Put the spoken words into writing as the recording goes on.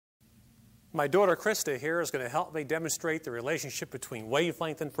My daughter Krista here is going to help me demonstrate the relationship between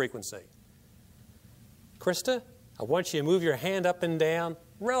wavelength and frequency. Krista, I want you to move your hand up and down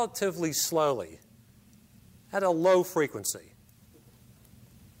relatively slowly at a low frequency.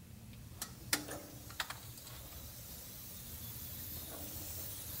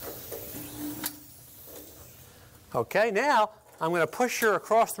 Okay, now I'm going to push her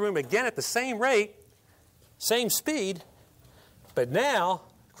across the room again at the same rate, same speed, but now,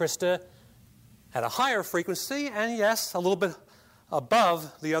 Krista, at a higher frequency, and yes, a little bit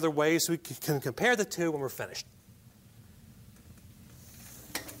above the other waves. We can compare the two when we're finished.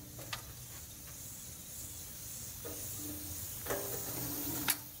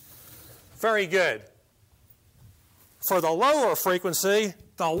 Very good. For the lower frequency,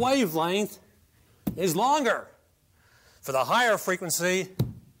 the wavelength is longer. For the higher frequency,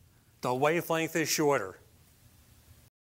 the wavelength is shorter.